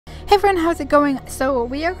Hey everyone, how's it going? So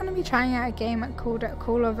we are going to be trying out a game called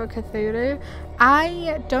Call of Cthulhu.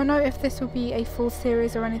 I don't know if this will be a full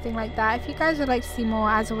series or anything like that. If you guys would like to see more,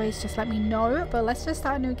 as always, just let me know. But let's just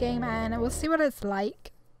start a new game and we'll see what it's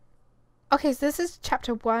like. Okay, so this is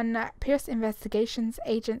Chapter 1, Pierce Investigations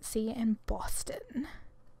Agency in Boston.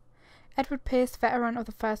 Edward Pierce, veteran of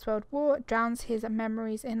the First World War, drowns his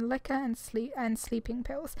memories in liquor and sleeping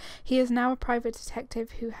pills. He is now a private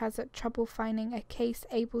detective who has trouble finding a case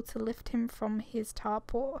able to lift him from his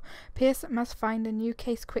torpor. Pierce must find a new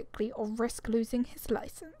case quickly or risk losing his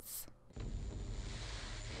license.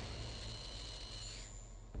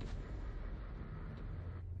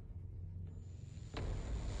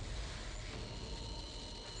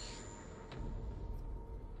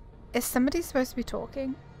 Is somebody supposed to be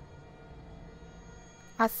talking?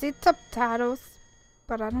 I see subtitles,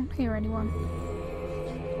 but I don't hear anyone.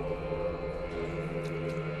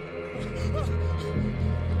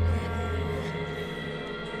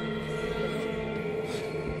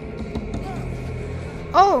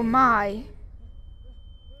 Oh my!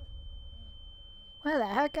 Where the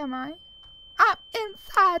heck am I? I'm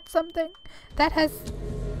inside something that has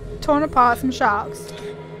torn apart some sharks.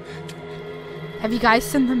 Have you guys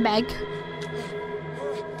seen the Meg?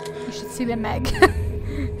 You should see the Meg.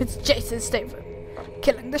 It's Jason Statham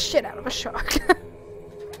killing the shit out of a shark.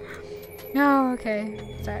 Oh,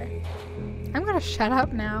 okay. Sorry. I'm gonna shut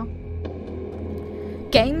up now.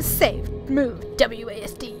 Game saved. Move.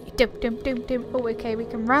 WASD. Dum dum dum dum. Oh, okay. We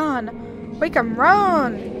can run. We can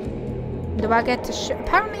run. Do I get to shoot?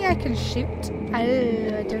 Apparently I can shoot.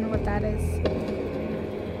 I don't know what that is.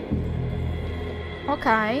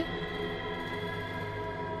 Okay.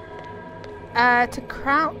 To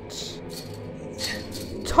crouch.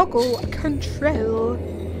 Toggle control.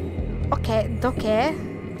 Okay, okay.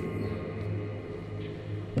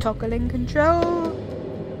 Toggling control.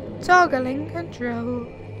 Toggling control.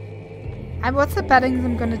 And what's the bettings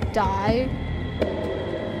I'm gonna die?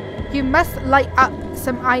 You must light up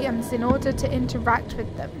some items in order to interact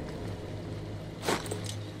with them.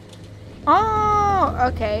 Oh,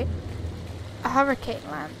 okay. A hurricane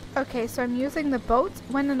lamp. Okay, so I'm using the boat.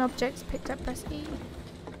 When an object's picked up, press E.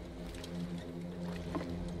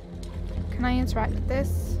 Can I interact with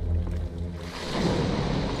this?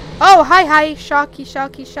 Oh, hi, sharky,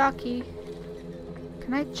 sharky, sharky.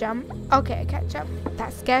 Can I jump? Okay, I can't jump.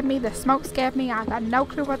 That scared me. The smoke scared me. I got no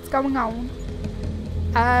clue what's going on.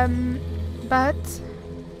 But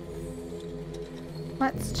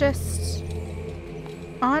let's just...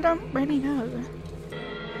 I don't really know.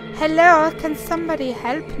 Hello, can somebody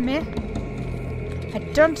help me? I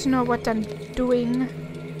don't know what I'm doing.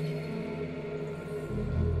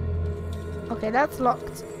 Okay, that's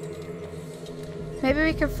locked. Maybe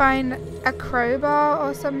we can find a crowbar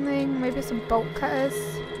or something. Maybe some bolt cutters.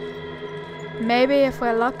 Maybe if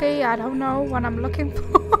we're lucky. I don't know what I'm looking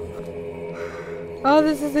for. Oh,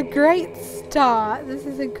 this is a great start. This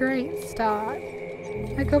is a great start.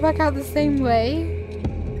 I go back out the same way.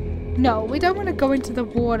 No, we don't want to go into the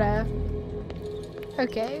water.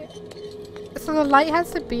 Okay. So the light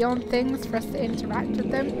has to be on things for us to interact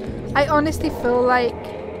with them. I honestly feel like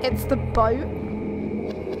it's the boat.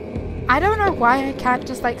 I don't know why I can't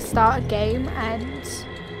just like start a game and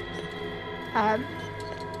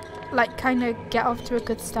like kind of get off to a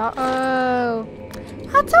good start. Oh,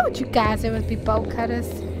 I told you guys it would be bolt cutters.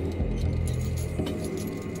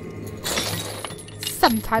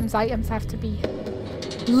 Sometimes items have to be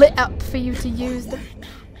lit up for you to use them.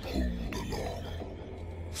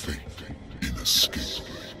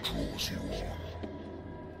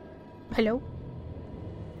 Hello?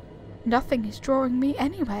 Nothing is drawing me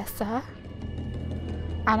anywhere, sir.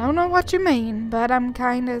 I don't know what you mean, but I'm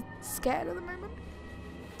kind of scared at the moment.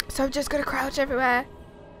 So I'm just gonna crouch everywhere.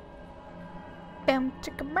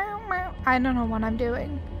 I don't know what I'm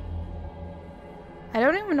doing. I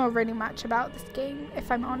don't even know really much about this game,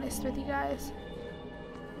 if I'm honest with you guys.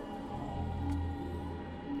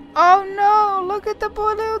 Oh no! Look at the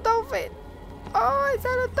poor little dolphin! Oh, is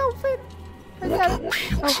that a dolphin?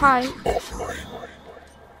 Oh, hi.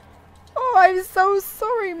 Oh, I'm so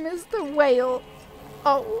sorry, Mr. Whale.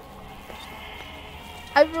 Oh.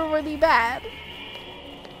 I feel really bad.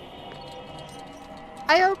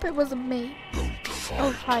 I hope it wasn't me.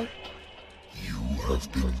 Oh, hi. You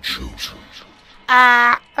have been chosen.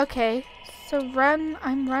 Ah, okay. So run,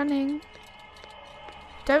 I'm running.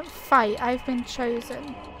 Don't fight, I've been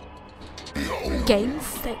chosen. Game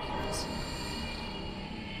saved.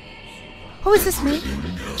 Oh, is this me?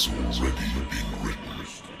 Has already been written.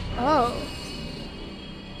 Oh.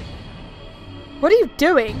 What are you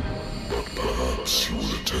doing? But perhaps you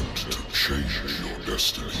will attempt to change your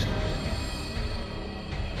destiny.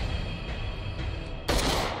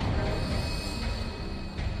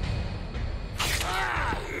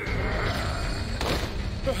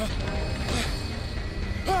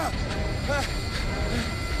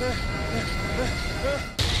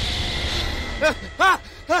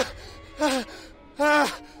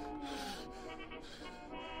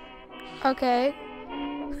 Okay.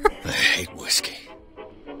 I hate whiskey.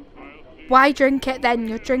 Why drink it then?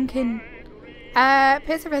 You're drinking.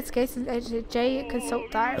 Pierce Investigations Agent J. Consult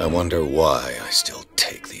Diary. I wonder why I still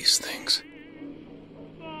take these things.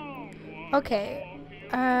 Okay.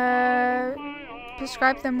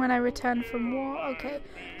 Prescribe them when I return from war. Okay.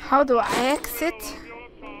 How do I exit?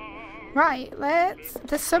 Right,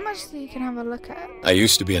 there's so much that you can have a look at. I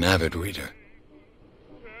used to be an avid reader.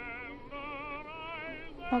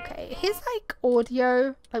 Okay, his like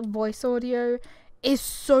audio, like voice audio, is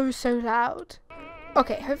so loud.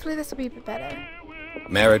 Okay, hopefully this will be a bit better.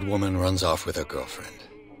 Married woman runs off with her girlfriend.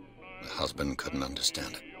 The husband couldn't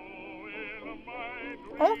understand it.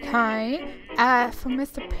 Okay, for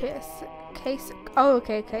Mr. Pierce, case. Oh,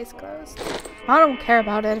 okay, case closed. I don't care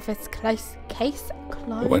about it if it's case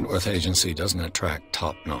closed. The Wentworth Agency doesn't attract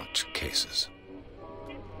top-notch cases.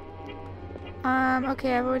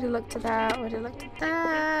 Okay, I've already looked at that.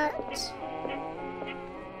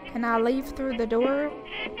 Can I leave through the door?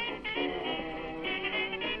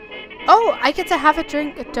 Oh, I get to have a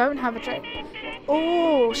drink. Don't have a drink.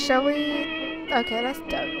 Oh, shall we? Okay, let's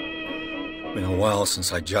don't. Been a while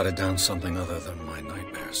since I jotted down something other than my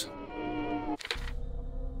nightmares.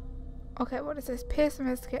 Okay, what is this? Pierce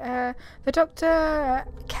Investigator. The doctor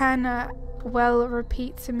can well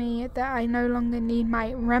repeat to me that I no longer need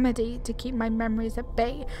my remedy to keep my memories at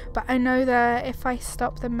bay, but I know that if I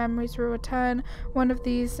stop, the memories will return. One of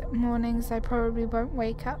these mornings I probably won't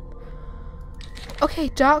wake up. Okay,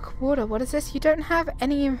 dark water. What is this? You don't have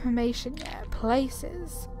any information yet.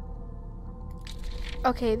 Places.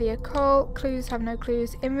 Okay, the occult. Clues have no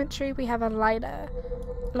clues. Inventory, we have a lighter.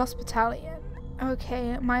 Lost Battalion.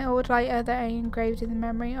 Okay, my old lighter that I engraved in the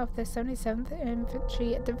memory of the 77th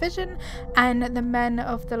Infantry Division and the men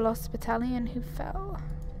of the Lost Battalion who fell.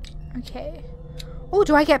 Okay. Oh,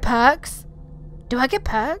 do I get perks? Do I get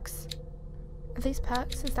perks? Are these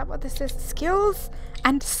perks? Is that what this is? Skills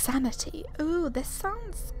and sanity. Ooh, this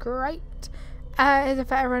sounds great. Is a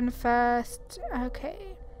veteran first.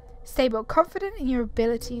 Okay. Stable. Confident in your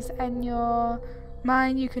abilities and your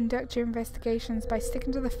mind, you conduct your investigations by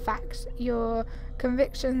sticking to the facts. Your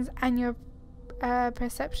convictions and your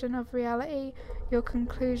perception of reality, your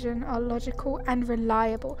conclusion are logical and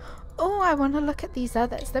reliable. Oh, I want to look at these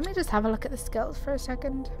others. Let me just have a look at the skills for a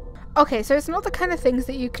second. Okay, so it's not the kind of things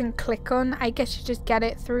that you can click on. I guess you just get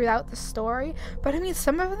it throughout the story. But I mean,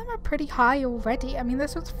 some of them are pretty high already. I mean,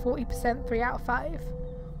 this one's 40%, 3 out of 5.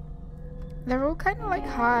 They're all kind of like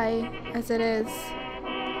high as it is.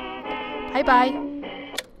 Bye-bye.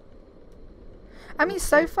 I mean,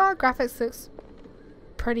 so far, graphics looks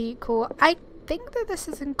pretty cool. I think that this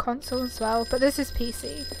is in console as well, but this is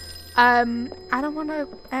PC. I don't want to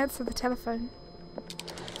answer the telephone.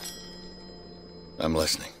 I'm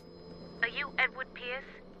listening. Are you Edward Pierce,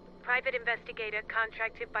 private investigator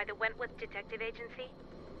contracted by the Wentworth Detective Agency?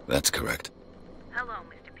 That's correct. Hello,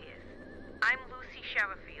 Mr. Pierce. I'm Lucy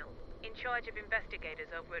Sherifield, in charge of investigators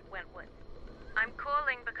over at Wentworth. I'm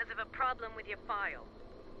calling because of a problem with your file.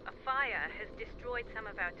 A fire has destroyed some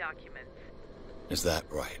of our documents. Is that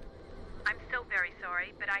right? I'm so very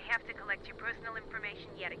sorry, but I have to collect your personal information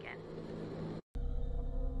yet again.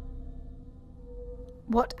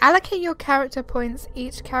 What? Allocate your character points.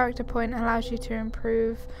 Each character point allows you to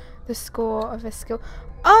improve the score of a skill.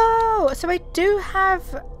 Oh, so I do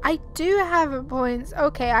have points.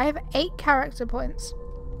 Okay, I have 8 character points.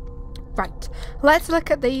 Right. Let's look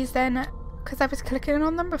at these then. Because I was clicking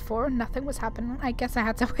on them before and nothing was happening. I guess I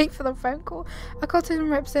had to wait for the phone call. Occultism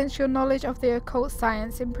represents your knowledge of the occult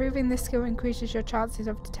science. Improving this skill increases your chances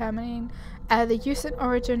of determining the use and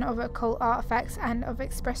origin of occult artifacts and of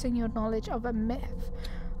expressing your knowledge of a myth.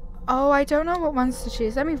 Oh, I don't know what ones to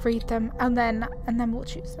choose. Let me read them and then we'll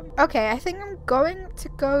choose them. Okay, I think I'm going to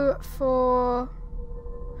go for...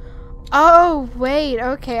 Oh, wait,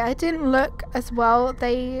 okay, I didn't look as well.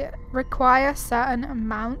 They require certain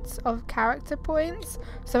amounts of character points,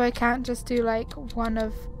 so I can't just do like one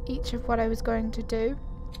of each of what I was going to do.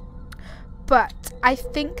 But I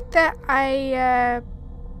think that I'm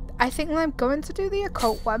going to do the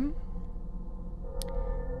occult one.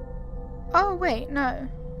 Oh, wait, no.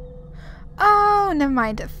 Oh, never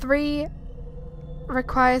mind. 3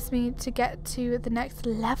 requires me to get to the next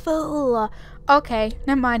level. Okay,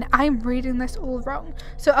 never mind. I'm reading this all wrong.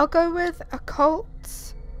 So I'll go with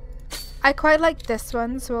occult. I quite like this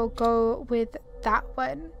one, so I'll go with that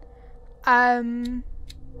one.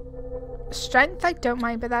 Strength I don't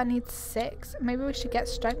mind, but that needs 6. Maybe we should get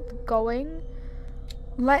strength going.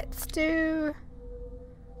 Let's do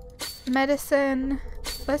medicine.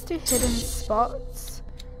 Let's do hidden spots.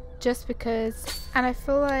 Just because. And I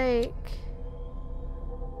feel like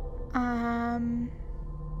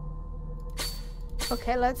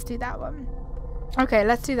okay, let's do that one. Okay,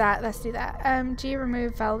 let's do that. G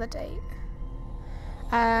remove validate.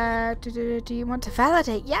 Do you want to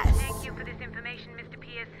validate? Yes. Thank you for this information, Mr.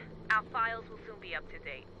 Pierce. Our files will soon be up to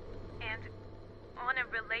date. And on a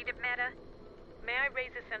related matter, may I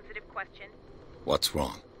raise a sensitive question? What's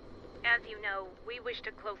wrong? As you know, we wish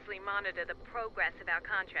to closely monitor the progress of our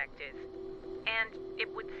contractors. And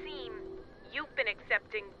it would seem you've been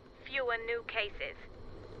accepting fewer new cases.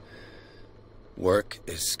 Work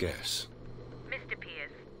is scarce. Mr.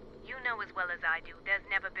 Pierce, you know as well as I do, there's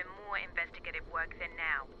never been more investigative work than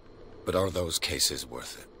now. But are those cases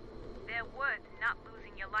worth it? They're worth not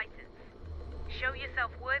losing your license. Show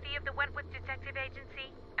yourself worthy of the Wentworth Detective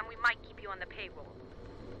Agency, and we might keep you on the payroll.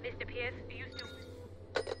 Mr. Pierce, do you still...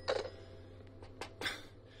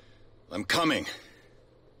 I'm coming.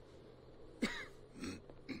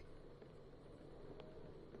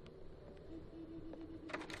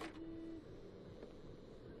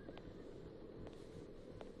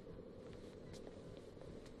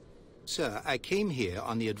 Sir, I came here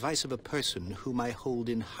on the advice of a person whom I hold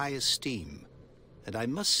in high esteem, and I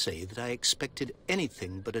must say that I expected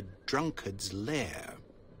anything but a drunkard's lair.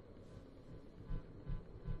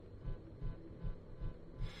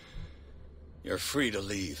 You're free to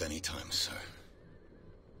leave anytime, sir.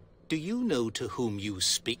 Do you know to whom you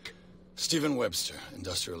speak? Stephen Webster,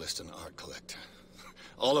 industrialist and art collector.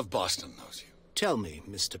 All of Boston knows you. Tell me,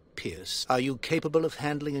 Mr. Pierce, are you capable of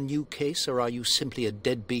handling a new case, or are you simply a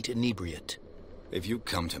deadbeat inebriate? If you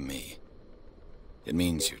come to me, it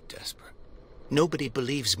means you're desperate. Nobody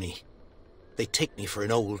believes me. They take me for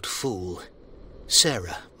an old fool.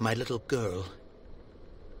 Sarah, my little girl,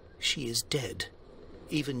 she is dead.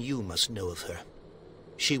 Even you must know of her.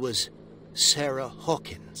 She was Sarah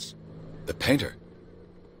Hawkins. The painter?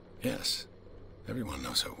 Yes. Everyone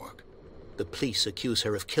knows her work. The police accuse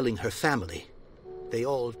her of killing her family. They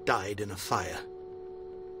all died in a fire.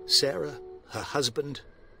 Sarah, her husband,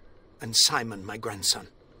 and Simon, my grandson.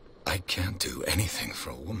 I can't do anything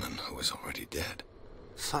for a woman who is already dead.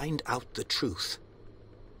 Find out the truth.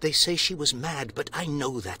 They say she was mad, but I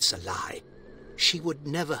know that's a lie. She would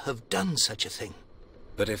never have done such a thing.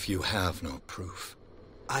 But if you have no proof...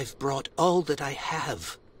 I've brought all that I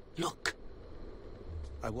have. Look.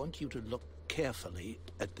 I want you to look carefully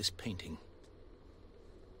at this painting.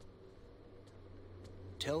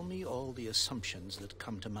 Tell me all the assumptions that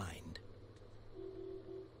come to mind.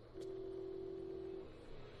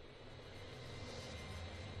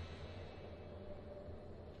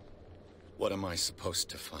 What am I supposed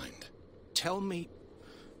to find? Tell me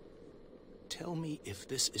if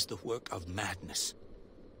this is the work of madness.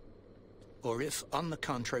 Or if, on the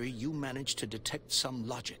contrary, you manage to detect some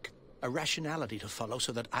logic, a rationality to follow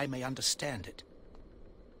so that I may understand it.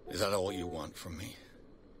 Is that all you want from me?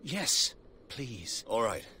 Yes, please. All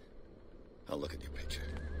right. I'll look at your picture.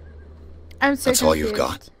 I'm so That's all you've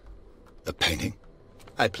confused. got? The painting?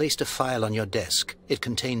 I placed a file on your desk. It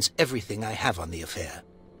contains everything I have on the affair.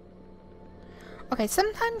 Okay,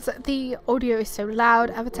 sometimes the audio is so loud,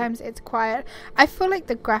 other times it's quiet. I feel like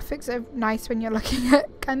the graphics are nice when you're looking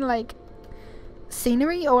at kind of like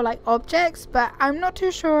scenery or like objects, but I'm not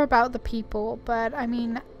too sure about the people. But I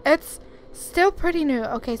mean, it's still pretty new.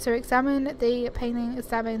 Okay, so examine the painting,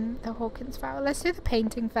 examine the Hawkins file. Let's do the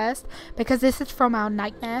painting first, because this is from our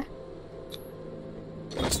nightmare.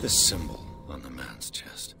 What's this symbol on the man's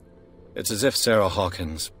chest? It's as if Sarah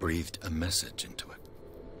Hawkins breathed a message into it.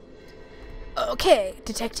 Okay,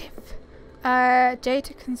 detective. J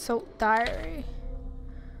to consult diary.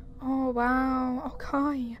 Oh wow,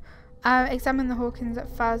 okay. Examine the Hawkins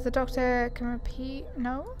files. The doctor can repeat.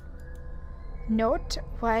 No? Note?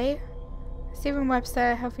 Why? Stephen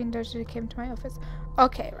Webster, healthy and doctor, came to my office.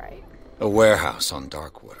 Okay, right. A warehouse on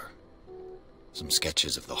Darkwater. Some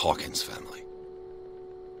sketches of the Hawkins family.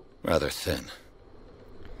 Rather thin.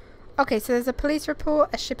 Okay, so there's a police report,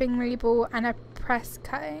 a shipping label, and a press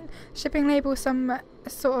cutting. Shipping label, some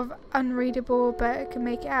sort of unreadable, but it can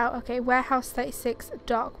make it out. Okay, warehouse 36,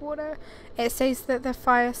 Darkwater. It says that the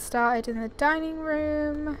fire started in the dining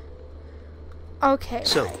room. Okay.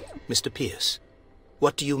 So, right. Mr. Pierce,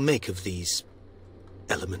 what do you make of these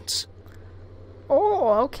elements.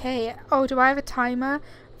 Oh, okay. Oh, do I have a timer?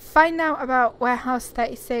 Find out about Warehouse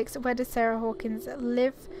 36. Where does Sarah Hawkins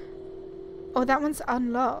live? Oh, that one's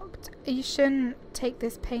unlocked. You shouldn't take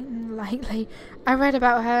this painting lightly. I read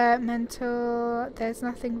about her mental... There's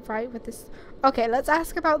nothing right with this. Okay, let's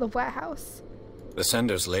ask about the warehouse. The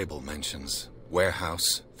sender's label mentions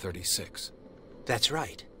Warehouse 36. That's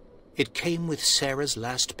right. It came with Sarah's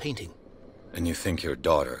last painting. And you think your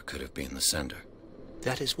daughter could have been the sender?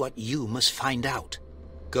 That is what you must find out.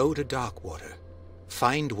 Go to Darkwater.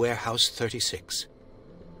 Find Warehouse 36.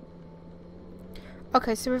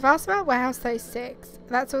 Okay, so we've asked about Warehouse 36.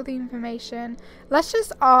 That's all the information. Let's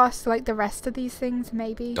just ask, like, the rest of these things,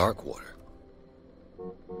 maybe. Darkwater?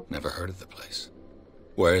 Never heard of the place.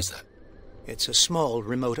 Where is that? It's a small,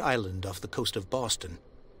 remote island off the coast of Boston.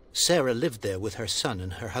 Sarah lived there with her son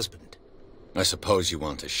and her husband. I suppose you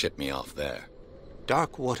want to ship me off there.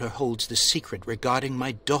 Darkwater holds the secret regarding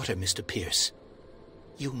my daughter, Mr. Pierce.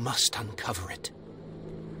 You must uncover it.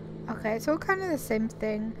 Okay, it's all kind of the same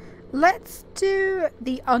thing. Let's do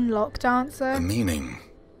the unlocked answer. The meaning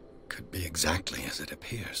could be exactly as it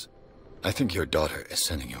appears. I think your daughter is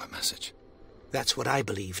sending you a message. That's what I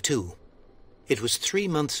believe, too. It was 3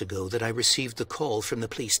 months ago that I received the call from the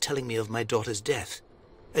police telling me of my daughter's death.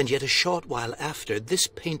 And yet a short while after, this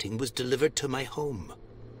painting was delivered to my home.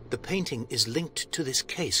 The painting is linked to this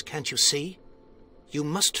case, can't you see? You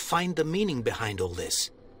must find the meaning behind all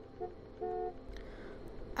this.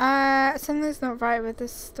 Something's not right with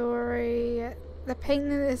this story. The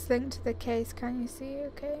painting is linked to the case, can you see?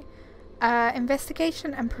 Okay.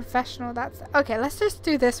 Investigation and professional, that's... Okay, let's just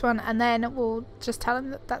do this one and then we'll just tell him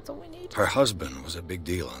that that's all we need. Her husband was a big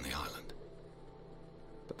deal on the island.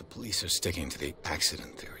 But the police are sticking to the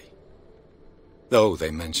accident theory. Though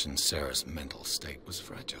they mentioned Sarah's mental state was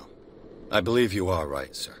fragile. I believe you are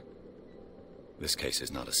right, sir. This case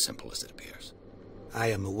is not as simple as it appears. I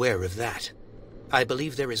am aware of that. I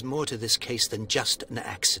believe there is more to this case than just an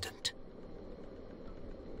accident.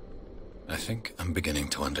 I think I'm beginning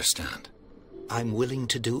to understand. I'm willing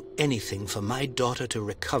to do anything for my daughter to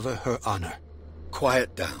recover her honor.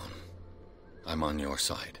 Quiet down. I'm on your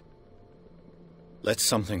side. Let's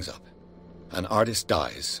sum things up. An artist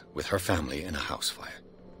dies with her family in a house fire.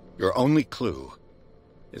 Your only clue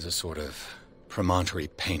is a sort of promontory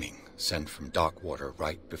painting sent from Darkwater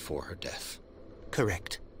right before her death.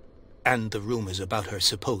 Correct. And the rumors about her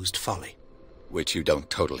supposed folly. Which you don't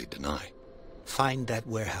totally deny. Find that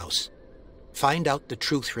warehouse. Find out the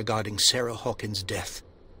truth regarding Sarah Hawkins' death.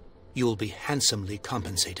 You will be handsomely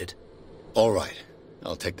compensated. All right.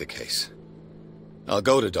 I'll take the case. I'll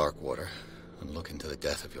go to Darkwater and look into the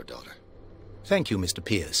death of your daughter. Thank you, Mr.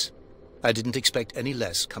 Pierce. I didn't expect any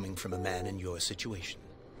less coming from a man in your situation.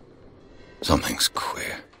 Something's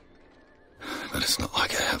queer. But it's not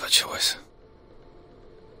like I have a choice.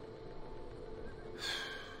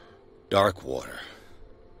 Darkwater.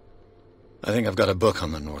 I think I've got a book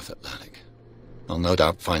on the North Atlantic. I'll no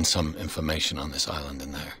doubt find some information on this island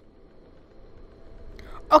in there.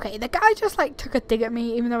 Okay, the guy just like took a dig at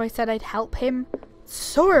me even though I said I'd help him.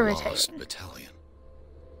 So irritating. Lost battalion.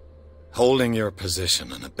 Holding your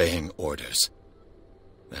position and obeying orders.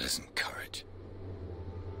 That isn't courage.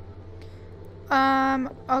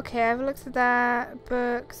 Okay, I've looked at that.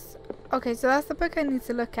 Books. Okay, so that's the book I need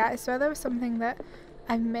to look at. I swear there was something that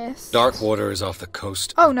I missed. Darkwater is off the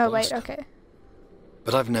coast Oh, of no, Boston. wait, okay.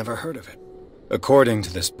 But I've never heard of it. According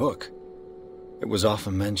to this book, it was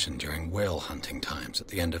often mentioned during whale hunting times at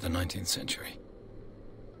the end of the 19th century.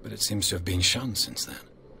 But it seems to have been shunned since then.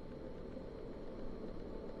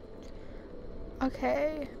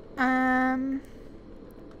 Okay,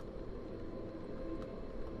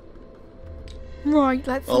 right,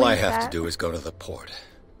 let's All I leave have that. to do is go to the port.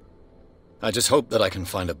 I just hope that I can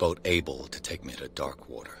find a boat able to take me to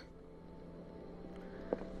Darkwater.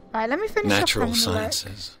 Right, let me finish Natural off having a look.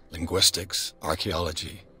 sciences, linguistics,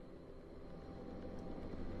 archaeology.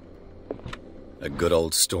 A good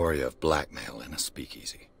old story of blackmail in a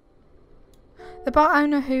speakeasy. The bar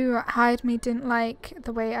owner who hired me didn't like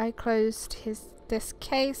the way I closed this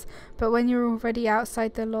case, but when you're already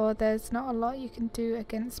outside the law, there's not a lot you can do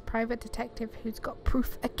against private detective who's got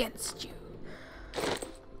proof against you.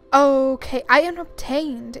 Okay, item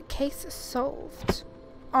obtained. Case solved.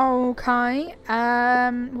 Okay,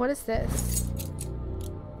 what is this?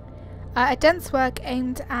 A dense work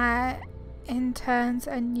aimed at interns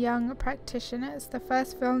and young practitioners. The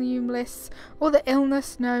first volume lists all the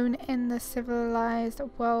illness known in the civilized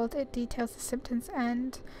world. It details the symptoms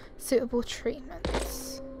and suitable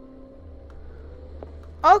treatments.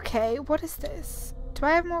 Okay, what is this? Do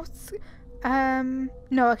I have more?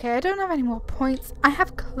 No, okay, I don't have any more points. I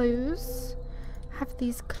have clues. I have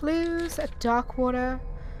these clues at Darkwater.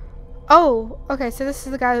 Oh, okay, so this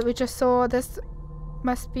is the guy that we just saw. This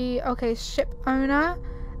must be, okay, ship owner.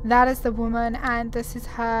 That is the woman, and this is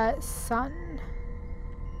her son.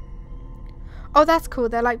 Oh, that's cool.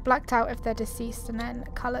 They're like blacked out if they're deceased and then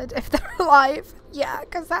coloured if they're alive. Yeah,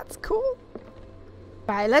 because that's cool.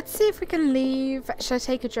 Right, let's see if we can leave. Should I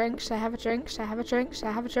take a drink? Should I have a drink? Should I have a drink? Should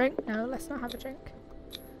I have a drink? No, let's not have a drink.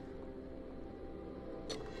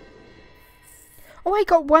 Oh, I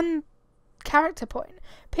got 1 character point.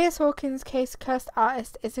 Pierce Hawkins' case cursed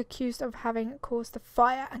artist is accused of having caused the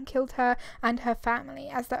fire and killed her and her family.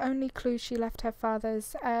 As the only clue, she left her father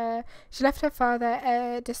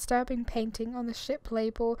a disturbing painting on the ship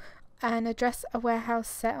label and address a warehouse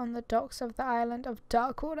set on the docks of the island of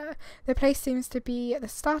Darkwater. The place seems to be the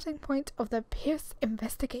starting point of the Pierce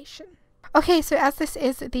investigation. Okay, so as this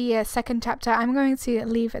is the second chapter, I'm going to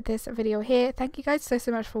leave this video here. Thank you guys so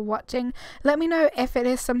much for watching. Let me know if it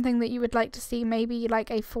is something that you would like to see maybe like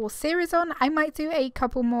a full series on. I might do a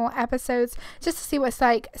couple more episodes just to see what it's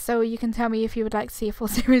like, so you can tell me if you would like to see a full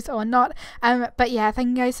series or not. But yeah, thank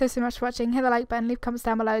you guys so much for watching. Hit the like button, leave comments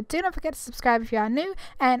down below. Do not forget to subscribe if you are new,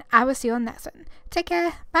 and I will see you on the next one. Take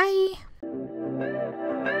care, bye!